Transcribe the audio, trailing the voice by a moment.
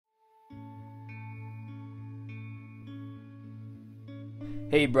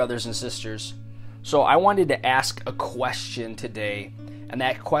Hey, brothers and sisters. So I wanted to ask a question today, and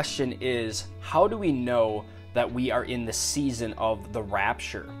that question is, how do we know that we are in the season of the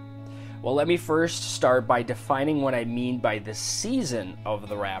rapture? Well, let me first start by defining what I mean by the season of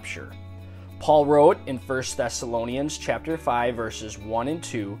the rapture. Paul wrote in 1 Thessalonians chapter 5, verses 1 and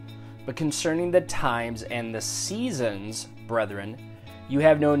 2, "But concerning the times and the seasons, brethren, you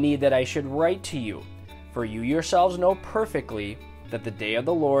have no need that I should write to you, for you yourselves know perfectly that the day of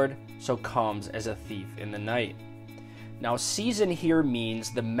the Lord so comes as a thief in the night." Now, season here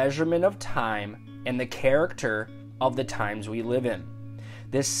means the measurement of time and the character of the times we live in.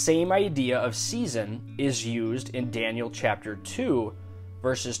 This same idea of season is used in Daniel chapter 2,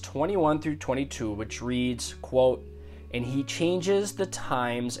 verses 21 through 22, which reads, quote, "And he changes the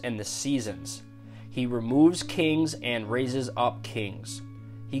times and the seasons. He removes kings and raises up kings.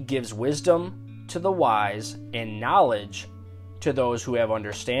 He gives wisdom to the wise and knowledge to those who have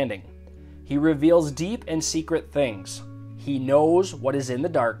understanding. He reveals deep and secret things. He knows what is in the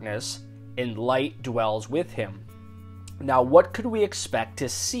darkness, and light dwells with him." Now, what could we expect to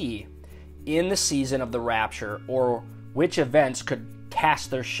see in the season of the rapture, or which events could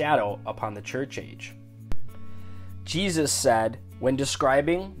cast their shadow upon the church age? Jesus said, when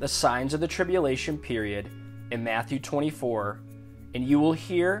describing the signs of the tribulation period in Matthew 24, "And you will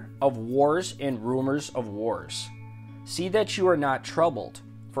hear of wars and rumors of wars. See that you are not troubled,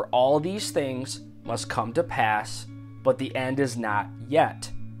 for all these things must come to pass, but the end is not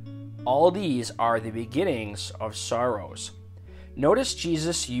yet. All these are the beginnings of sorrows." Notice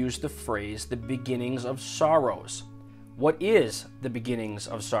Jesus used the phrase, the beginnings of sorrows. What is the beginnings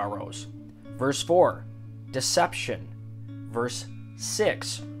of sorrows? Verse 4, deception. Verse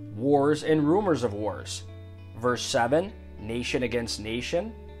 6, wars and rumors of wars. Verse 7, nation against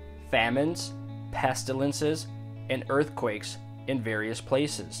nation, famines, pestilences, and earthquakes in various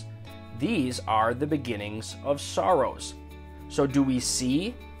places. These are the beginnings of sorrows. So do we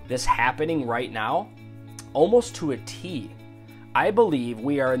see this happening right now? Almost to a T. I believe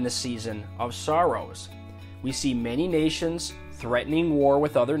we are in the season of sorrows. We see many nations threatening war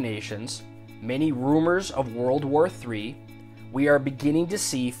with other nations, many rumors of World War III. We are beginning to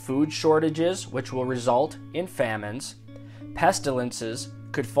see food shortages, which will result in famines. Pestilences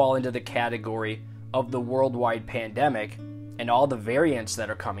could fall into the category of the worldwide pandemic and all the variants that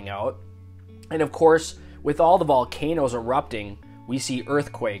are coming out. And of course, with all the volcanoes erupting, we see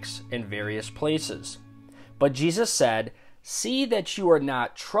earthquakes in various places. But Jesus said, "See that you are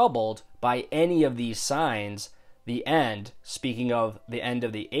not troubled by any of these signs. The end," speaking of the end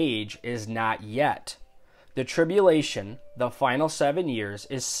of the age, "is not yet." The tribulation, the final 7 years,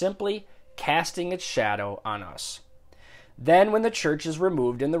 is simply casting its shadow on us. Then when the church is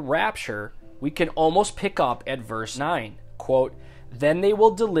removed in the rapture, we can almost pick up at verse 9, quote, "Then they will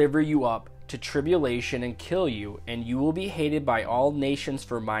deliver you up to tribulation and kill you, and you will be hated by all nations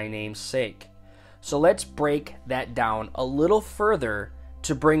for my name's sake." So let's break that down a little further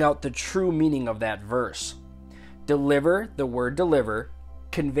to bring out the true meaning of that verse. Deliver, the word deliver,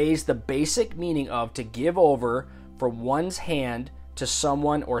 conveys the basic meaning of to give over from one's hand to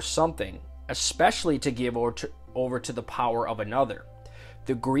someone or something, especially to give over to the power of another.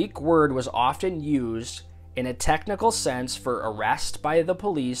 The Greek word was often used in a technical sense for arrest by the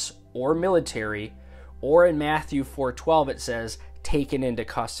police or military, or in Matthew 4:12 it says, taken into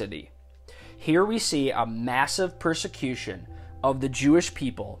custody. Here we see a massive persecution of the Jewish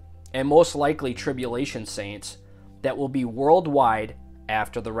people, and most likely tribulation saints, that will be worldwide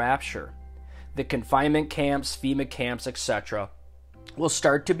after the rapture. The confinement camps, FEMA camps, etc. will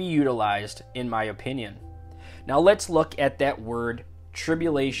start to be utilized, in my opinion. Now let's look at that word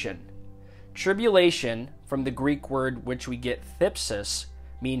tribulation. Tribulation, from the Greek word which we get thypsis,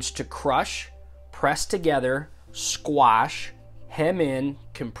 means to crush, press together, squash, hem in,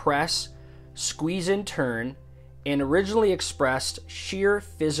 compress, squeeze and turn, and originally expressed sheer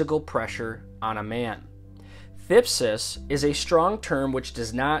physical pressure on a man. Thypsis is a strong term which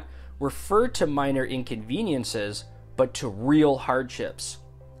does not refer to minor inconveniences, but to real hardships.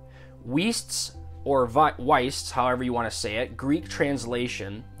 Wiests, or Weists, however you want to say it, Greek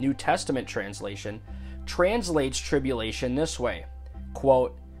translation, New Testament translation, translates tribulation this way,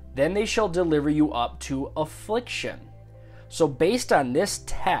 quote, "Then they shall deliver you up to affliction." So based on this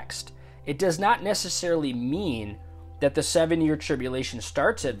text, it does not necessarily mean that the 7-year tribulation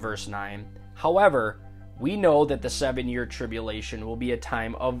starts at verse 9. However, we know that the 7-year tribulation will be a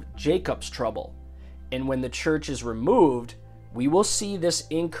time of Jacob's trouble. And when the church is removed, we will see this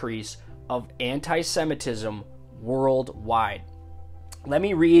increase of anti-Semitism worldwide. Let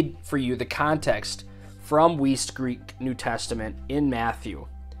me read for you the context from Wuest Greek New Testament in Matthew.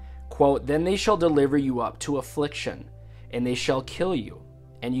 Quote, "Then they shall deliver you up to affliction, and they shall kill you,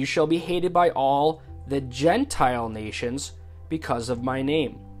 and you shall be hated by all the Gentile nations because of my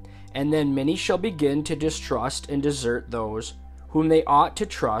name. And then many shall begin to distrust and desert those whom they ought to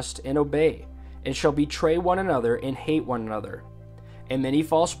trust and obey, and shall betray one another and hate one another. And many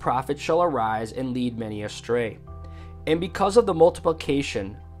false prophets shall arise and lead many astray. And because of the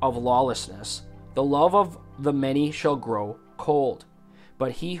multiplication of lawlessness, the love of the many shall grow cold.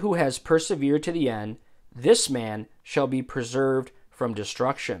 But he who has persevered to the end, this man shall be preserved from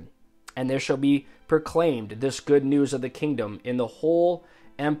destruction. And there shall be proclaimed this good news of the kingdom in the whole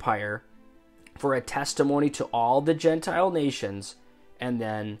empire for a testimony to all the Gentile nations, and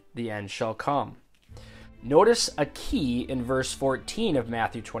then the end shall come." Notice a key in verse 14 of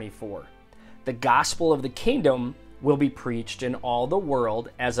Matthew 24. The gospel of the kingdom will be preached in all the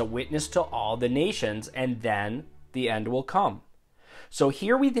world as a witness to all the nations, and then the end will come. So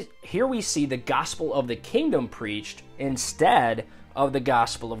here we see the gospel of the kingdom preached instead of the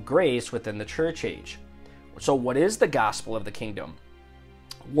gospel of grace within the church age. So what is the gospel of the kingdom?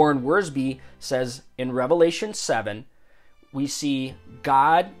 Warren Wiersbe says in Revelation 7, we see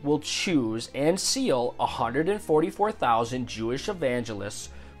God will choose and seal 144,000 Jewish evangelists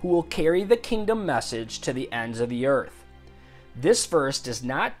who will carry the kingdom message to the ends of the earth. This verse does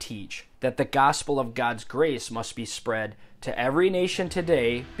not teach that the gospel of God's grace must be spread to every nation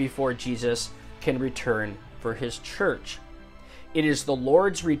today before Jesus can return for his church. It is the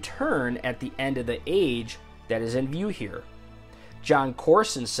Lord's return at the end of the age that is in view here. John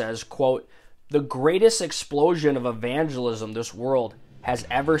Corson says, quote, "The greatest explosion of evangelism this world has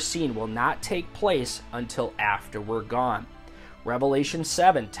ever seen will not take place until after we're gone. Revelation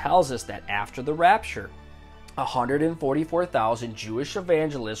 7 tells us that after the rapture, 144,000 Jewish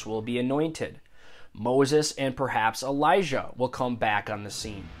evangelists will be anointed. Moses and perhaps Elijah will come back on the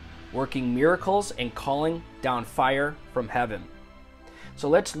scene, working miracles and calling down fire from heaven." So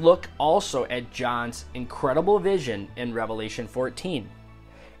let's look also at John's incredible vision in Revelation 14.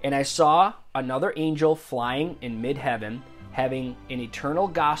 "And I saw another angel flying in mid-heaven, having an eternal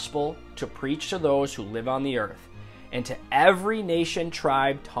gospel to preach to those who live on the earth, and to every nation,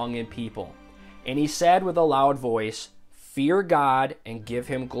 tribe, tongue, and people. And he said with a loud voice, 'Fear God and give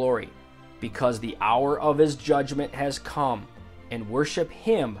him glory, because the hour of his judgment has come, and worship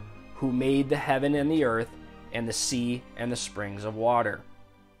him who made the heaven and the earth, and the sea and the springs of water.'"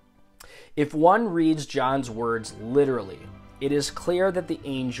 If one reads John's words literally, it is clear that the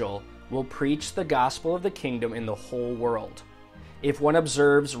angel will preach the gospel of the kingdom in the whole world. If one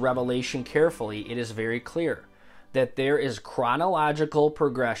observes Revelation carefully, it is very clear that there is chronological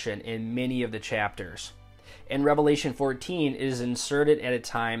progression in many of the chapters. In Revelation 14, it is inserted at a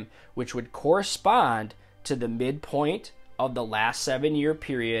time which would correspond to the midpoint of the last 7-year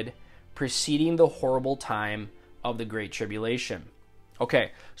period preceding the horrible time of the Great Tribulation.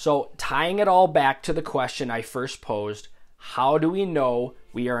 Okay, so tying it all back to the question I first posed, how do we know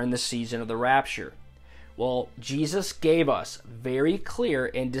we are in the season of the rapture? Well, Jesus gave us very clear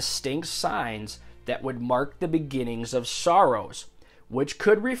and distinct signs that would mark the beginnings of sorrows, which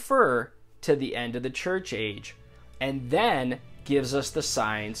could refer to the end of the church age, and then gives us the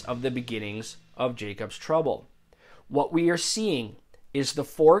signs of the beginnings of Jacob's trouble. What we are seeing is the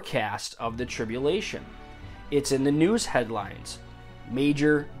forecast of the tribulation. It's in the news headlines.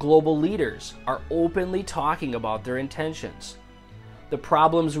 Major global leaders are openly talking about their intentions. The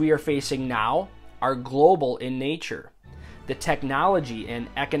problems we are facing now are global in nature. The technology and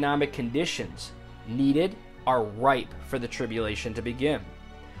economic conditions needed are ripe for the tribulation to begin.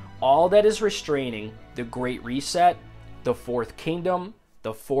 All that is restraining the Great Reset, the Fourth Kingdom,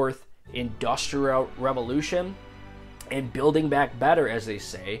 the Fourth Industrial Revolution, and building back better, as they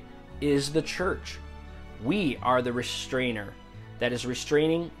say, is the church. We are the restrainer that is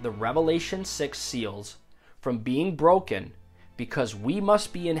restraining the Revelation 6 seals from being broken, because we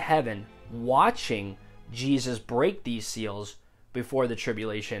must be in heaven watching Jesus break these seals before the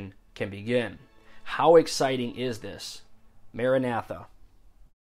tribulation can begin. How exciting is this? Maranatha.